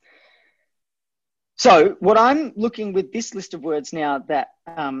 So what I'm looking with this list of words now that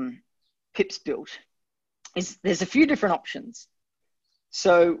Pip's built is there's a few different options.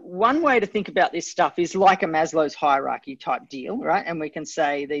 So one way to think about this stuff is like a Maslow's hierarchy type deal, right? And we can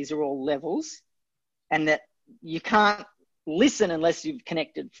say these are all levels. and that you can't listen unless you've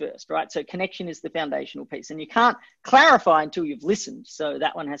connected first, right? So connection is the foundational piece, and you can't clarify until you've listened. So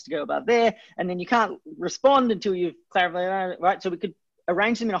that one has to go above there, and then you can't respond until you've clarified, right? So we could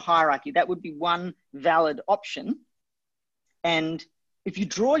arrange them in a hierarchy. That would be one valid option. And if you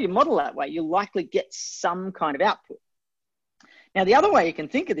draw your model that way, you'll likely get some kind of output. Now, the other way you can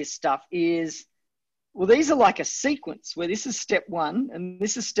think of this stuff is, well, these are like a sequence where this is step 1, and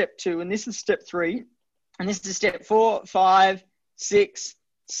this is step 2, and this is step 3, and this is step 4, 5, 6,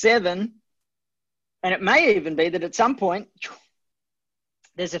 7. And it may even be that at some point,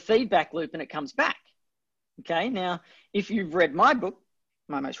 there's a feedback loop and it comes back. Okay, now, if you've read my book,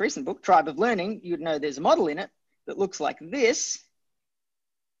 my most recent book, Tribe of Learning, you'd know there's a model in it that looks like this,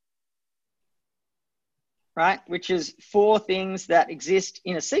 right? Which is 4 things that exist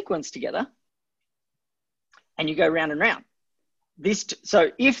in a sequence together, and you go round and round.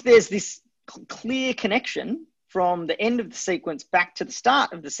 So if there's this clear connection from the end of the sequence back to the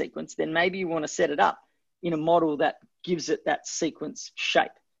start of the sequence, then maybe you want to set it up in a model that gives it that sequence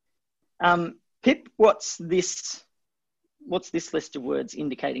shape. Pip, what's this list of words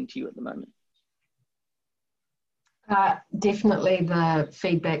indicating to you at the moment? Definitely the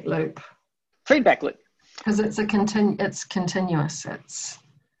feedback loop. Feedback loop. Because it's continuous. It's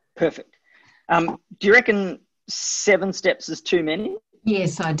perfect. Do you reckon 7 steps is too many?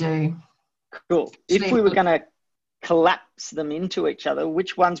 Yes, I do. Cool. If we were going to collapse them into each other,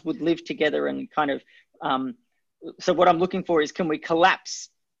 which ones would live together and kind of, so what I'm looking for is, can we collapse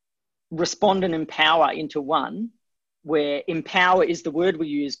respond and empower into one, where empower is the word we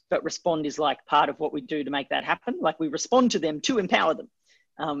use, but respond is like part of what we do to make that happen. Like we respond to them to empower them.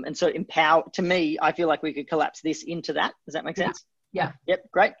 And so empower, to me, I feel like we could collapse this into that. Does that make sense? Yeah. Yep,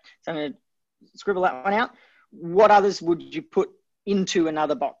 great. So I'm going to scribble that one out. What others would you put into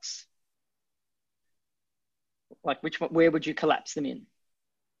another box? Like where would you collapse them in?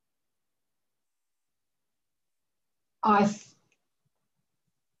 I'm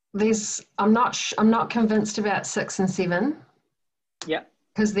not convinced about 6 and 7. Yeah.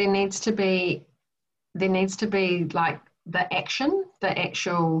 Because there needs to be like the actual.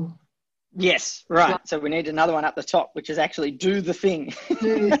 Yes, right. So we need another one up the top, which is actually do the thing.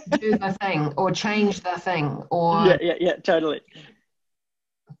 do the thing, or change the thing, or yeah, totally.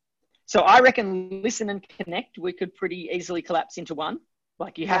 So I reckon listen and connect we could pretty easily collapse into one.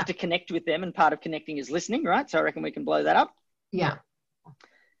 Like you have to connect with them, and part of connecting is listening, right? So I reckon we can blow that up. Yeah.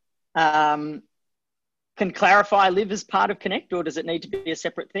 Can clarify live as part of connect, or does it need to be a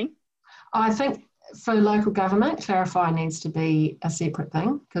separate thing? I think for local government, clarify needs to be a separate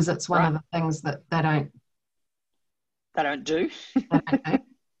thing, because it's one of the things that they don't do. They don't do.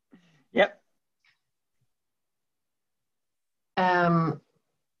 Yep.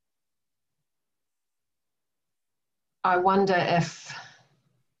 I wonder if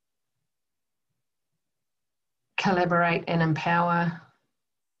collaborate and empower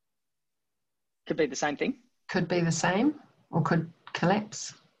could be the same thing. Could be the same, or could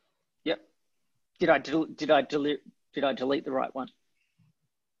collapse. Yep. Did I delete the right one?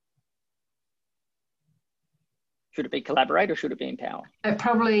 Should it be collaborate or should it be empower?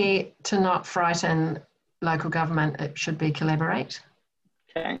 Probably, to not frighten local government, it should be collaborate.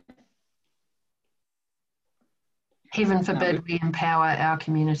 Okay. Heaven forbid we empower our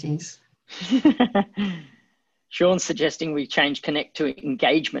communities. Sean's suggesting we change connect to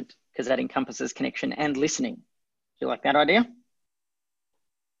engagement, because that encompasses connection and listening. Do you like that idea?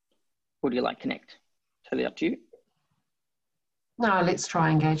 Or do you like connect? Totally up to you. No, let's try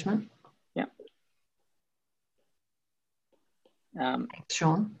engagement. Yeah. Thanks,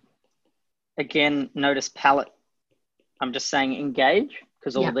 Sean. Again, notice palette. I'm just saying engage,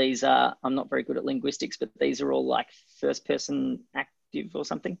 because all these are, I'm not very good at linguistics, but these are all like first person active or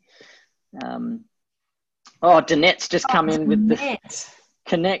something. Danette's just come in with the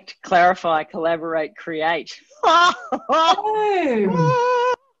connect, clarify, collaborate, create. Oh.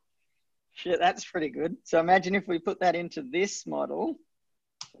 Shit, that's pretty good. So imagine if we put that into this model.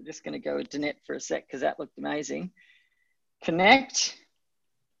 I'm just going to go with Danette for a sec, because that looked amazing. Connect,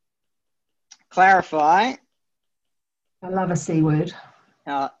 clarify. I love a C word.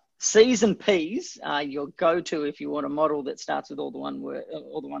 C's and P's are your go-to if you want a model that starts with all the one word,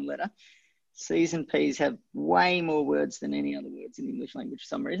 or the one letter. C's and P's have way more words than any other words in the English language for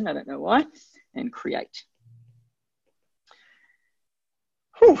some reason. I don't know why. And create.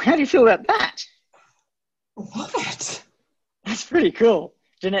 Whew, how do you feel about that? Love it. That's pretty cool.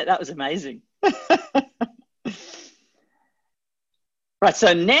 Jeanette, that was amazing. Right,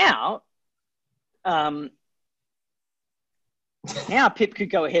 so now Now Pip could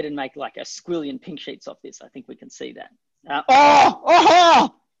go ahead and make like a squillion pink sheets off this. I think we can see that.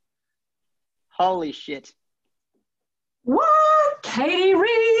 Oh! Holy shit. What? Katie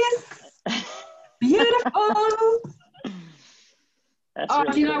Reese. Beautiful. That's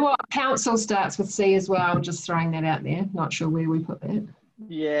really do you know cool. what? Council starts with C as well. I'm just throwing that out there. Not sure where we put that.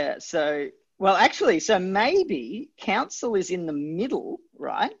 Yeah. So, well, actually, so maybe council is in the middle,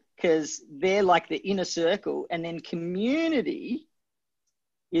 right? Because they're like the inner circle, and then community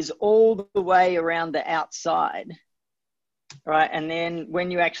is all the way around the outside, right? And then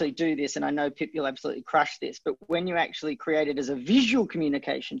when you actually do this, and I know Pip, you'll absolutely crush this, but when you actually create it as a visual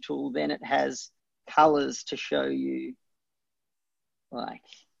communication tool, then it has colors to show you, like,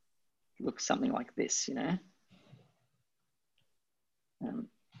 looks something like this, you know?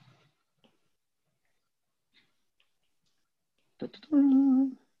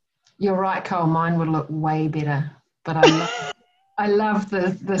 You're right, Cole. Mine would look way better, but I love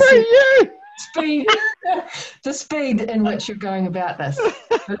the speed, the speed in which you're going about this.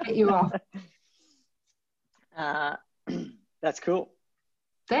 I'll let you off. That's cool.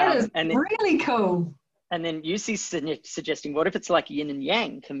 That is really cool. And then UC's suggesting, what if it's like yin and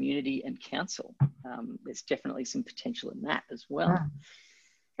yang, community and council? There's definitely some potential in that as well.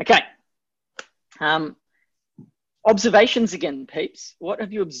 Okay. Observations again, peeps. What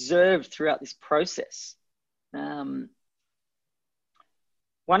have you observed throughout this process? One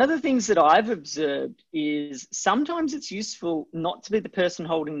of the things that I've observed is sometimes it's useful not to be the person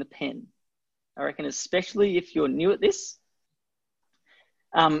holding the pen. I reckon, especially if you're new at this.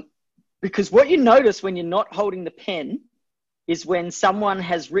 Because what you notice when you're not holding the pen is when someone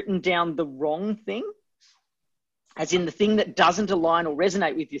has written down the wrong thing, as in the thing that doesn't align or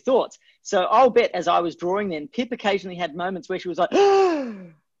resonate with your thoughts. So I'll bet as I was drawing then, Pip occasionally had moments where she was like, oh,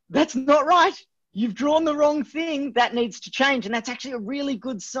 that's not right. You've drawn the wrong thing. That needs to change. And that's actually a really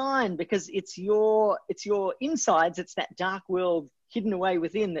good sign, because it's your insides. It's that dark world hidden away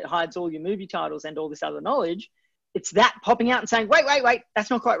within that hides all your movie titles and all this other knowledge. It's that popping out and saying, wait, that's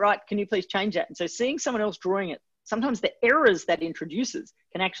not quite right. Can you please change that? And so seeing someone else drawing it, sometimes the errors that introduces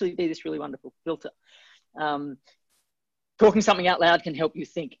can actually be this really wonderful filter. Talking something out loud can help you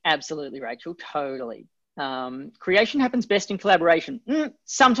think. Absolutely, Rachel, totally. Creation happens best in collaboration.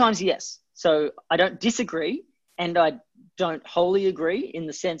 Sometimes, yes. So I don't disagree, and I don't wholly agree in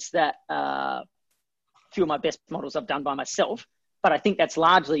the sense that a few of my best models I've done by myself, but I think that's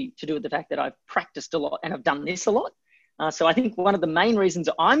largely to do with the fact that I've practiced a lot and I've done this a lot. So I think one of the main reasons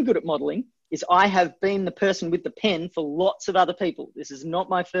I'm good at modeling is I have been the person with the pen for lots of other people. This is not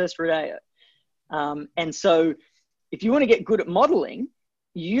my first rodeo. And so if you want to get good at modeling,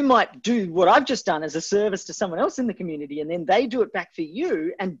 you might do what I've just done as a service to someone else in the community, and then they do it back for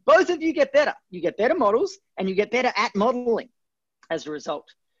you, and both of you get better. You get better models, and you get better at modeling as a result.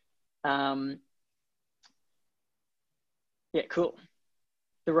 Yeah, cool.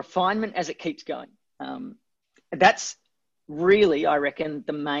 The refinement as it keeps going. That's really, I reckon,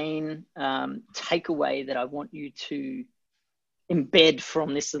 the main takeaway that I want you to embed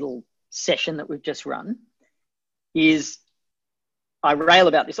from this little session that we've just run is, I rail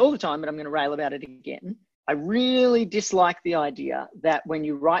about this all the time, but I'm going to rail about it again. I really dislike the idea that when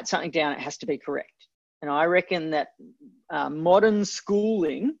you write something down, it has to be correct. And I reckon that modern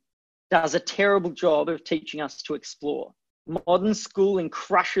schooling does a terrible job of teaching us to explore. Modern schooling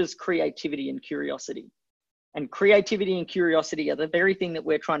crushes creativity and curiosity. And creativity and curiosity are the very thing that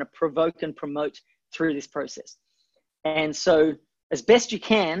we're trying to provoke and promote through this process. And so as best you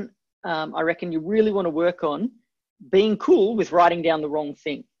can, I reckon you really want to work on being cool with writing down the wrong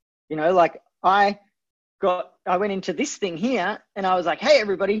thing. You know, like I went into this thing here and I was like, hey,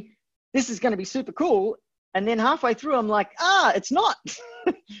 everybody, this is going to be super cool. And then halfway through, I'm like, it's not.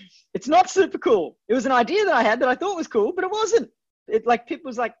 It's not super cool. It was an idea that I had that I thought was cool, but it wasn't. It, like, Pip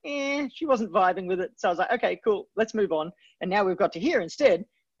was like, she wasn't vibing with it. So I was like, okay, cool, let's move on. And now we've got to here instead.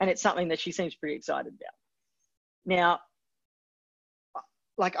 And it's something that she seems pretty excited about. Now,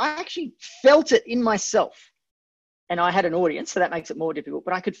 like, I actually felt it in myself. And I had an audience, so that makes it more difficult.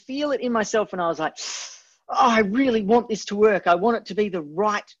 But I could feel it in myself, and I was like, I really want this to work. I want it to be the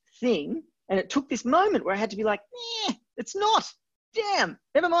right thing. And it took this moment where I had to be like, it's not. Damn,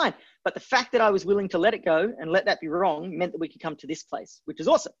 never mind. But the fact that I was willing to let it go and let that be wrong meant that we could come to this place, which is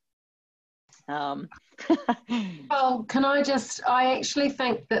awesome. Well, I actually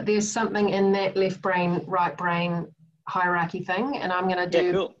think that there's something in that left brain, right brain hierarchy thing, and I'm going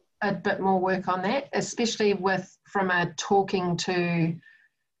to do a bit more work on that, especially from a talking to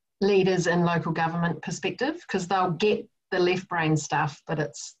leaders in local government perspective, because they'll get the left brain stuff, but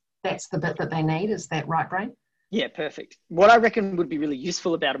that's the bit that they need, is that right brain. Yeah, perfect. What I reckon would be really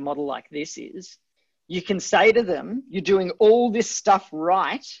useful about a model like this is you can say to them, you're doing all this stuff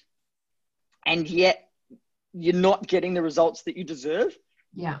right, and yet you're not getting the results that you deserve.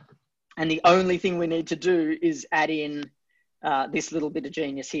 Yeah. And the only thing we need to do is add in this little bit of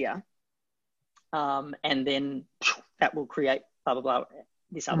genius here. And then that will create blah, blah, blah,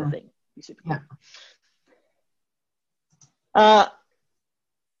 this other thing. Yeah.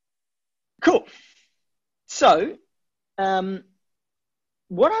 Cool. So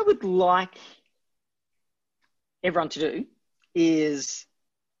what I would like everyone to do is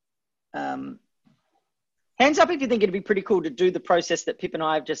hands up if you think it'd be pretty cool to do the process that Pip and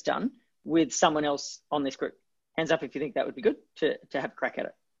I have just done with someone else on this group. Hands up if you think that would be good to have a crack at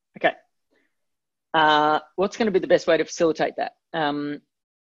it. Okay. What's going to be the best way to facilitate that? I'm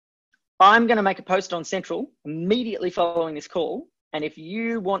going to make a post on Central immediately following this call. And if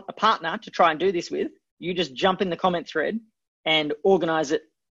you want a partner to try and do this with, you just jump in the comment thread and organize it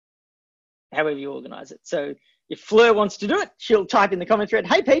however you organize it. So if Fleur wants to do it, she'll type in the comment thread,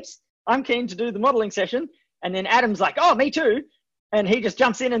 hey peeps, I'm keen to do the modeling session. And then Adam's like, oh, me too. And he just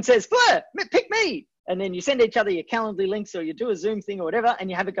jumps in and says, Fleur, pick me. And then you send each other your Calendly links or you do a Zoom thing or whatever, and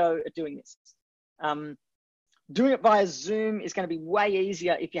you have a go at doing this. Doing it via Zoom is going to be way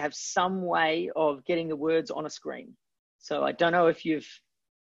easier if you have some way of getting the words on a screen. So I don't know if you've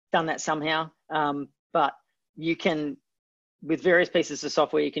done that somehow, but you can, with various pieces of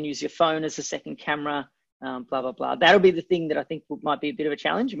software, you can use your phone as a second camera, blah, blah, blah. That'll be the thing that I think might be a bit of a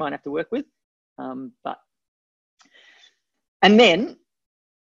challenge you might have to work with. And then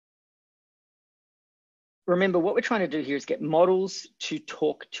remember what we're trying to do here is get models to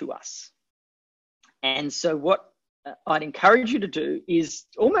talk to us. And so what I'd encourage you to do is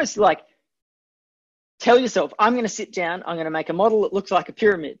almost like tell yourself, I'm going to sit down, I'm going to make a model that looks like a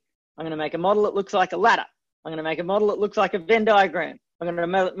pyramid. I'm going to make a model that looks like a ladder. I'm going to make a model that looks like a Venn diagram. I'm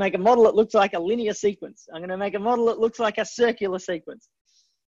going to make a model that looks like a linear sequence. I'm going to make a model that looks like a circular sequence.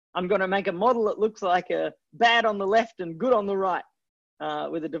 I'm going to make a model that looks like a bad on the left and good on the right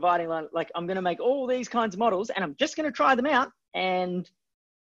with a dividing line. Like I'm going to make all these kinds of models and I'm just going to try them out, and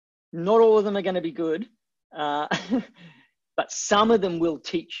not all of them are going to be good, but some of them will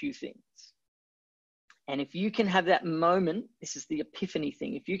teach you things. And if you can have that moment, this is the epiphany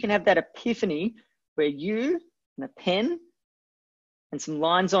thing. If you can have that epiphany where you and a pen and some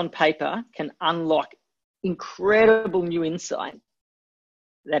lines on paper can unlock incredible new insight,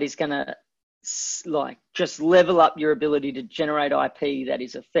 that is going to like just level up your ability to generate IP that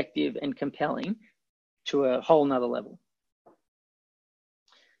is effective and compelling to a whole nother level.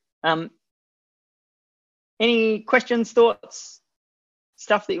 Any questions, thoughts,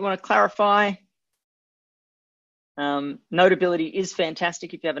 stuff that you want to clarify? Notability is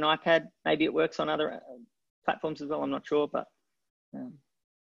fantastic if you have an iPad. Maybe it works on other platforms as well. I'm not sure, but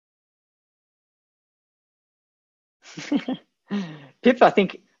Pip, I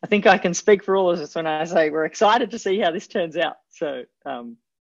think I can speak for all of us when I say we're excited to see how this turns out. So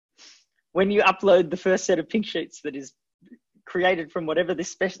when you upload the first set of pink sheets that is created from whatever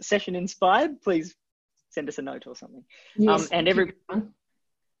this session inspired, please send us a note or something. Yes, and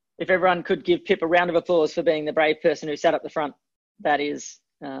if everyone could give Pip a round of applause for being the brave person who sat up the front, that is,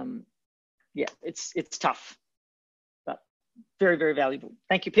 yeah, it's tough, but very, very valuable.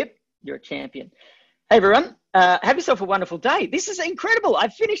 Thank you, Pip. You're a champion. Hey, everyone, have yourself a wonderful day. This is incredible. I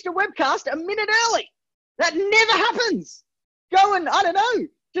finished a webcast a minute early. That never happens. Go and, I don't know,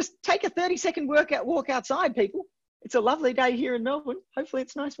 just take a 30-second walk outside, people. It's a lovely day here in Melbourne. Hopefully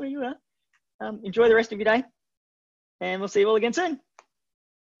it's nice where you are. Enjoy the rest of your day, and we'll see you all again soon.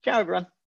 Ciao, everyone.